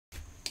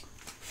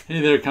Hey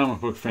there,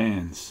 comic book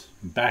fans.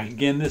 I'm back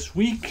again this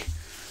week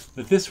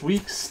with this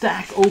week's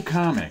Stack O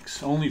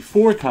Comics. Only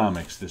 4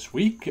 comics this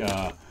week.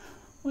 Well,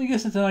 I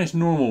guess it's a nice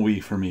normal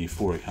week for me,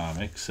 4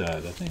 comics.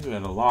 I think we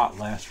had a lot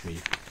last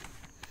week.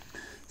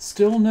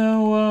 Still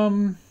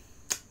no,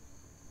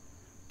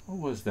 what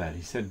was that?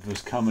 He said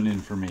was coming in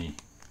for me.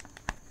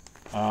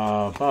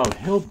 About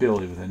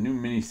Hillbilly with a new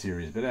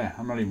miniseries, but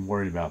I'm not even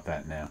worried about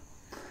that now.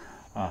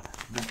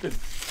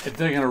 If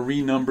they're going to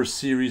renumber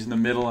series in the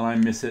middle and I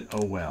miss it,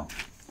 oh well.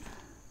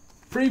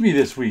 Freebie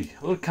this week,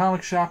 a little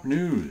comic shop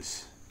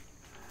news.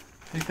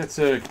 I think that's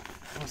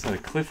what's that, a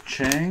Cliff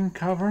Chang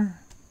cover?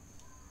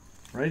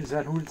 Right, is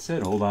that who it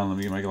said? Hold on, let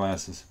me get my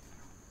glasses.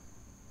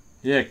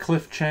 Yeah,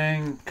 Cliff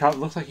Chang,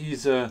 looks like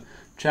he's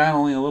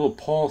channeling a little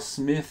Paul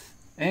Smith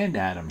and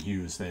Adam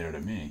Hughes there to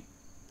me.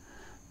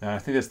 I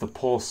think that's the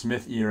Paul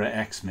Smith era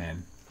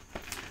X-Men.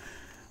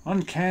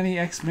 Uncanny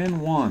X-Men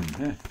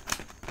 1.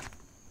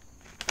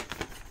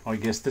 Oh, I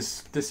guess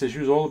this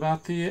issue is all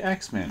about the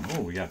X-Men.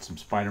 Oh, we got some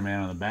Spider-Man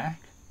on the back.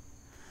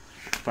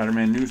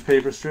 Spider-Man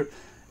newspaper strip.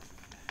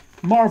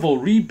 Marvel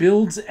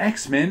rebuilds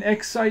X-Men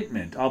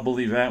excitement. I'll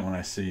believe that when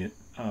I see it.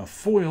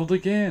 Foiled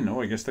again.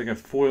 Oh, I guess they got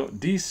foil.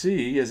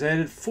 DC has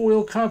added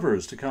foil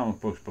covers to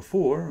comic books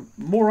before.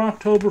 More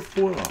October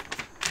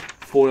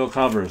foil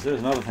covers.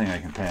 There's another thing I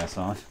can pass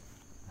on.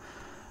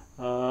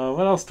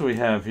 What else do we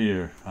have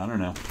here? I don't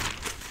know.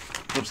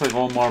 Looks like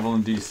all Marvel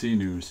and DC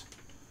news.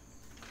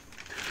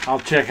 I'll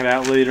check it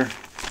out later.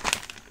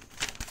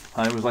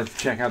 I always like to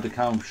check out the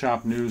comic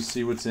shop news,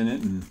 see what's in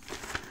it, and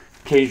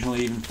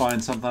occasionally even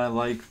find something I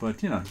like,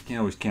 but, you know, you can't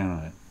always count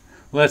on it.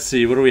 Let's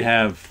see, what do we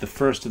have? The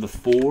first of the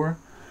 4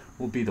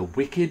 will be The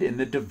Wicked and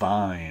the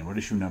Divine. What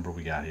issue number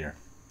we got here?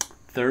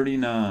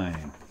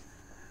 39.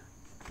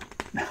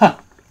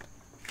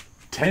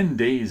 10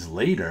 days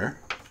later.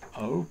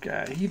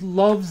 Okay, he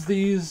loves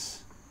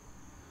these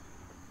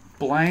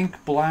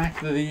blank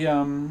black,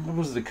 what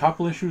was it, a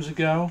couple issues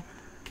ago?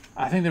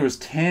 I think there was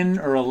 10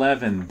 or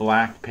 11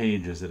 black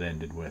pages it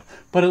ended with.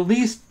 But at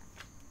least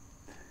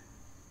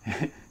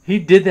he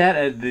did that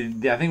at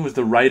I think it was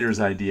the writer's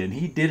idea, and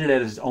he did it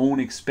at his own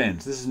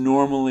expense. This is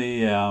normally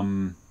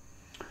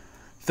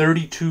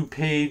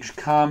 32-page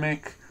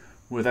comic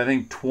with, I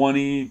think,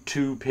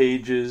 22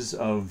 pages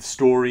of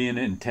story in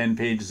it and 10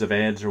 pages of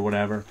ads or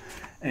whatever.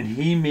 And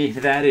he made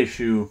that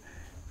issue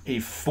a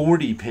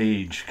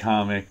 40-page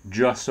comic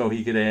just so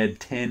he could add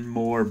 10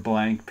 more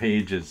black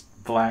pages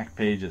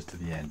to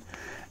the end.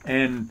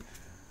 And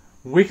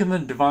Wicked and the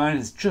Divine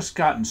has just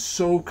gotten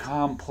so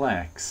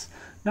complex,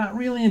 not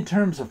really in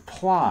terms of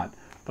plot,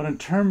 but in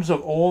terms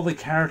of all the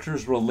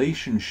characters'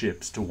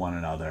 relationships to one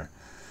another,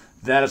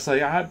 that it's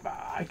like,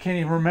 I can't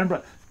even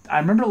remember. I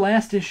remember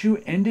last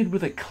issue ended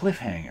with a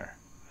cliffhanger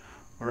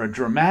or a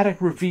dramatic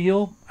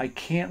reveal. I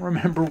can't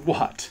remember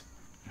what,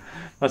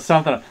 but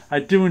something. I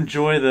do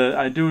enjoy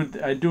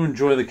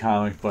the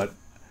comic, but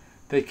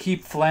they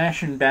keep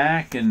flashing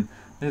back, and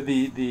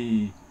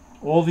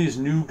all these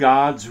new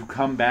gods who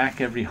come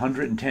back every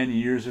 110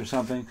 years or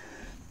something,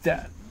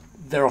 that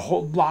their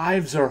whole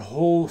lives are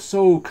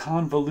so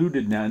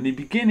convoluted now. In the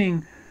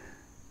beginning,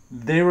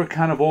 they were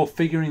kind of all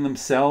figuring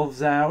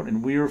themselves out,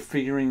 and we were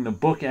figuring the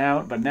book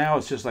out, but now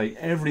it's just like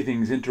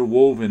everything's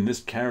interwoven. This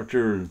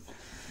character,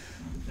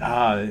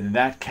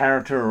 that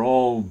character are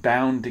all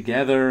bound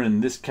together,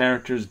 and this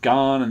character's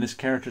gone, and this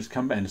character's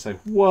come back, and it's like,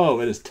 whoa,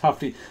 it is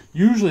tough.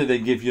 Usually they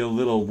give you a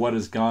little what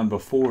has gone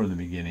before in the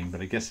beginning, but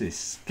I guess they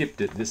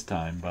skipped it this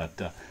time.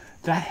 But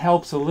that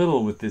helps a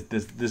little with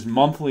this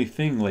monthly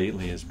thing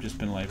lately. Has just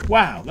been like,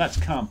 wow, that's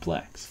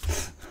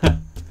complex.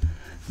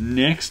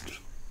 Next,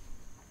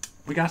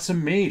 we got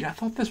some Mage. I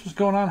thought this was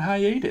going on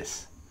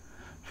hiatus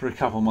for a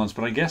couple months,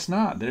 but I guess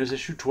not. There's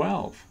issue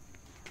 12.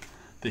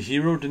 The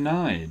Hero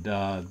Denied.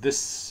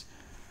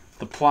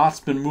 The plot's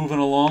been moving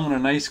along on a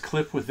nice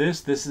clip with this.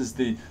 There's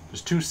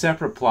 2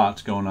 separate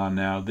plots going on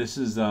now. This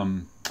is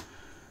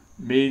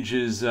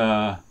Mage's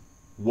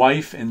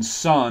wife and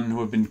son who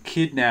have been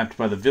kidnapped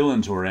by the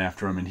villains who are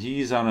after him, and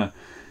he's on a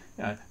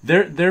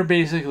they're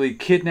basically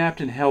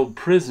kidnapped and held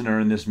prisoner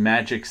in this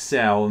magic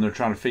cell, and they're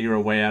trying to figure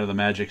a way out of the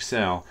magic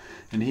cell.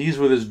 And he's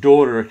with his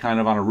daughter kind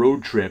of on a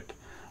road trip,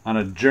 on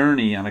a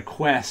journey, on a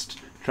quest,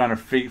 trying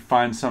to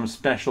find some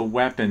special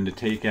weapon to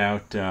take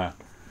out.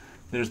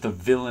 There's the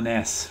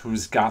villainess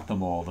who's got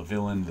them all, the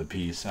villain of the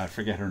piece. I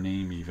forget her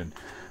name even,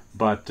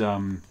 but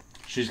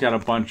she's got a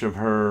bunch of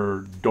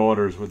her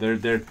daughters.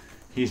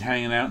 He's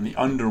hanging out in the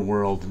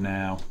underworld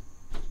now.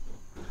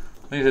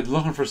 Like I said,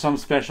 looking for some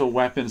special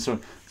weapon. So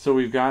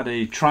we've got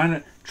a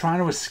trying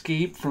to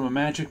escape from a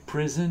magic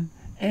prison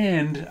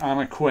and on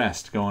a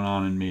quest going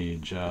on in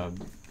Mage.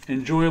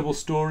 Enjoyable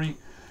story.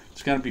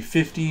 It's going to be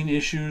 15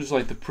 issues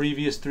like the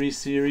previous 3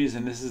 series,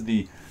 and this is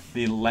the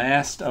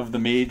last of the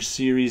Mage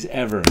series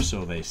ever,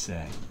 so they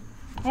say.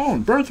 Oh,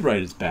 and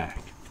Birthright is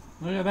back.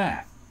 Look at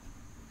that.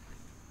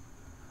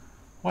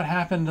 What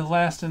happened to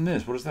last in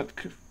this? What is that?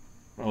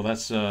 Oh,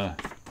 that's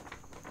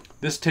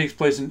this takes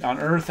place on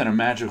Earth in a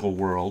magical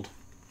world.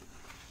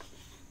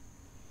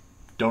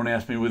 Don't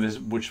ask me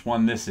which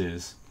one this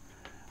is.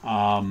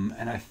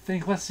 And I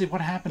think, let's see,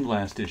 what happened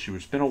last issue?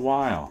 It's been a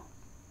while.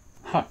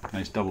 Huh,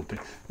 nice double page.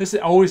 This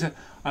is always,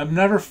 I'm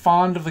never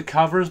fond of the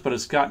covers, but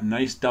it's got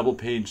nice double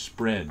page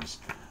spreads.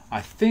 I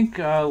think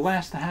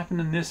last that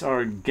happened in this are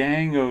a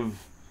gang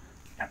of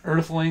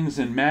Earthlings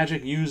and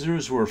magic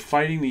users who are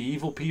fighting the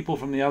evil people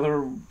from the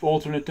other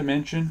alternate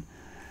dimension.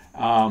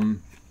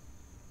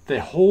 They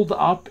holed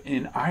up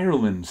in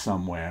Ireland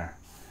somewhere,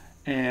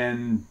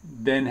 and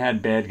then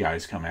had bad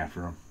guys come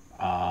after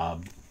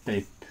them.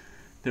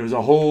 There was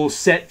a whole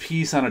set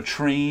piece on a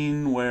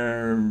train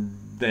where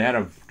they had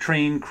a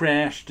train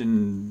crashed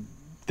and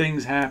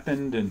things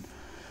happened, and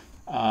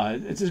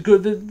it's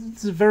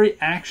a very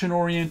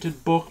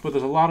action-oriented book, but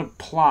there's a lot of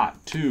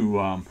plot too.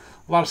 A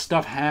lot of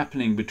stuff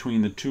happening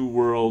between the two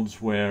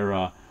worlds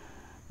where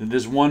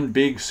this one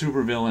big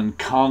supervillain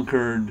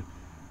conquered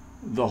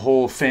the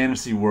whole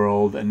fantasy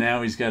world, and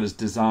now he's got his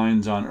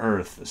designs on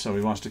Earth, so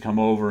he wants to come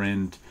over,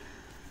 and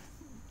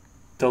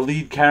the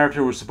lead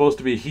character was supposed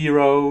to be a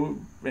hero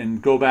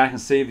and go back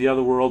and save the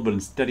other world, but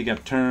instead he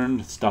got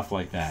turned, stuff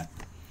like that.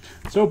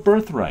 So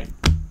Birthright.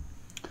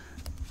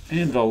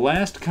 And the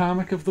last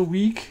comic of the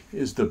week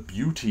is The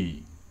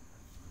Beauty.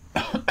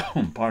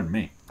 Pardon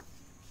me.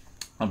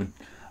 I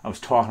was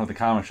talking at the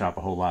comic shop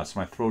a whole lot, so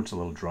my throat's a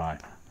little dry.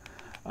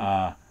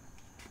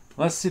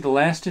 Let's see, the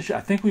last issue.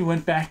 I think we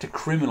went back to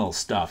criminal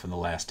stuff in the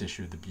last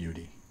issue of The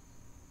Beauty.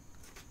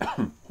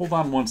 Hold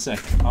on one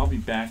second. I'll be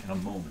back in a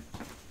moment.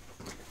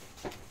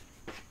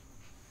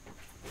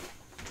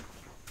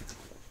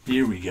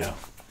 Here we go.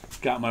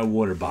 Got my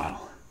water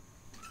bottle.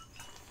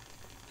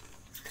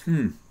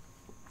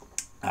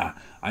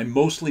 I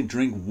mostly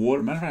drink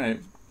water. Matter of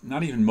fact,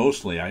 not even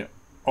mostly. I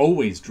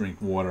always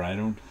drink water. I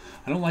don't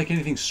like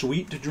anything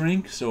sweet to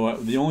drink, so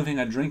the only thing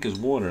I drink is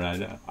water.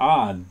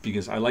 Odd,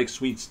 because I like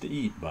sweets to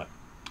eat, but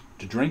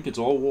to drink, it's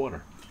all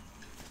water.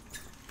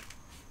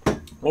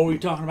 What were we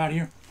talking about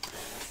here?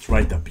 That's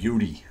right, The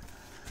Beauty.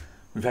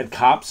 We've had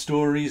cop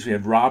stories, we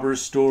had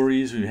robbers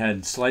stories, we've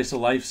had slice of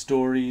life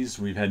stories,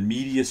 we've had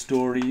media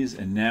stories,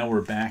 and now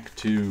we're back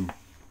to,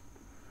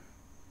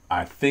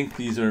 I think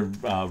these are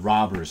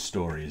robbers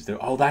stories.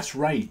 Oh, that's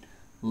right.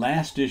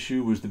 Last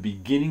issue was the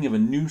beginning of a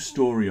new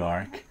story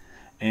arc,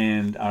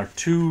 and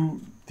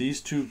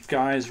these two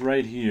guys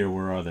right here,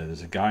 where are they?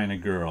 There's a guy and a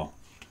girl.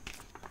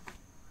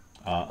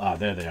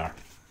 There they are.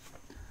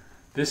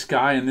 This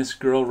guy and this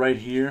girl right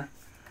here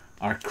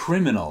are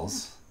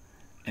criminals,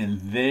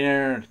 and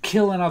they're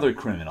killing other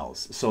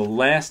criminals. So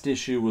last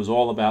issue was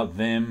all about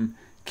them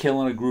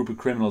killing a group of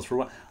criminals for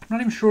what? I'm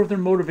not even sure what their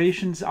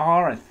motivations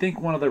are. I think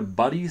one of their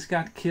buddies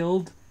got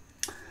killed,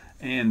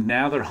 and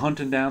now they're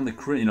hunting down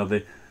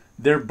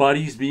their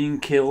buddies being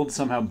killed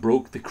somehow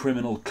broke the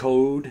criminal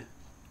code,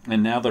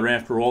 and now they're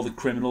after all the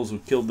criminals who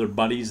killed their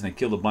buddies, and they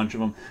killed a bunch of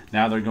them.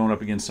 Now they're going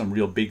up against some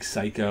real big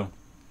psycho.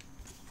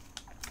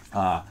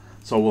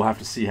 So we'll have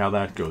to see how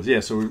that goes.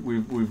 Yeah, so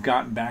we've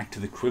gotten back to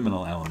the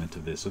criminal element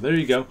of this. So there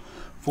you go,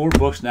 4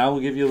 books. Now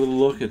we'll give you a little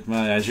look at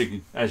my, as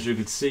you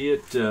could see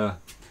it,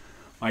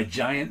 my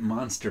giant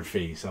monster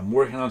face. I'm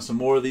working on some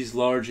more of these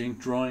large ink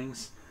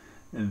drawings,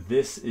 and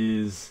this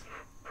is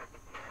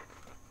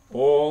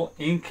all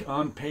ink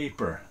on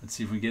paper. Let's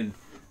see if we get.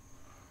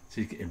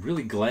 See, it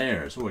really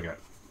glares. Oh, I got.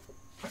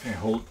 Okay,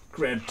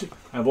 grab two.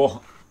 I have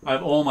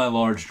all my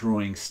large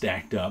drawings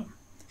stacked up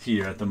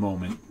here at the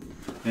moment,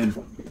 and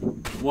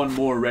one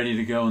more ready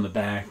to go in the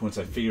back once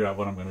I figure out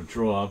what I'm going to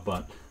draw.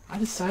 But I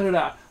decided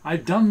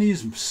I've done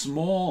these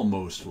small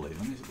mostly.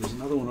 There's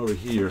another one over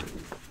here.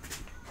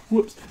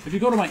 Whoops! If you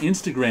go to my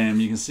Instagram,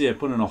 you can see I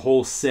put in a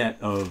whole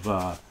set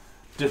of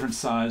different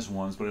size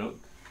ones. But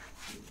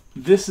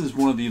this is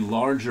one of the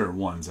larger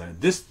ones.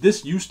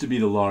 This used to be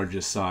the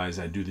largest size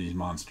I do these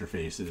monster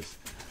faces.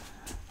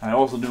 I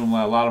also do a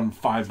lot of them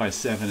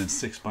 5x7 and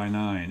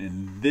 6x9,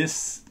 and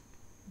this.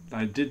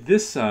 I did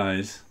this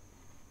size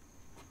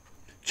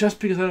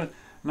just because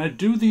I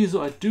do these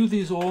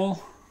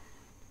all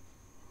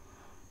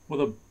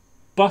with a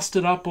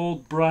busted up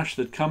old brush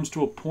that comes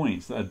to a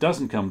point. That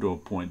doesn't come to a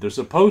point.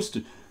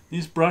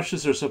 These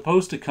brushes are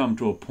supposed to come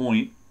to a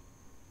point.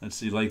 Let's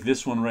see, like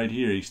this one right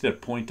here. You see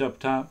that point up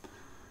top?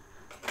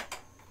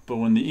 But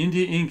when the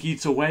India ink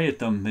eats away at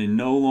them, they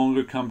no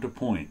longer come to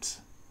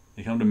points.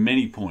 They come to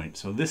many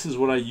points. So this is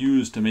what I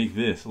use to make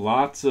this.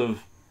 Lots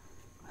of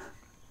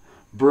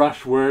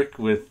brush work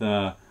with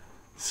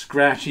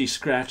scratchy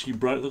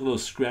brush. Look at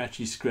those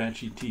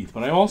scratchy teeth.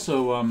 But I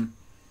also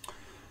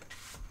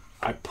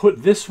I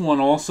put this one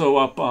also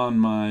up on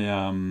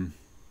my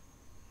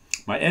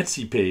my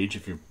Etsy page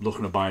if you're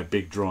looking to buy a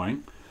big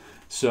drawing.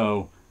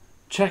 So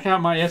check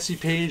out my Etsy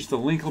page. The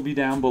link will be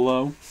down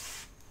below,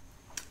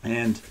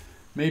 and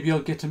maybe I'll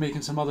get to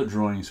making some other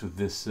drawings with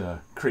this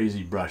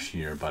crazy brush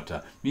here.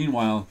 But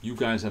meanwhile, you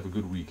guys have a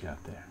good week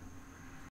out there.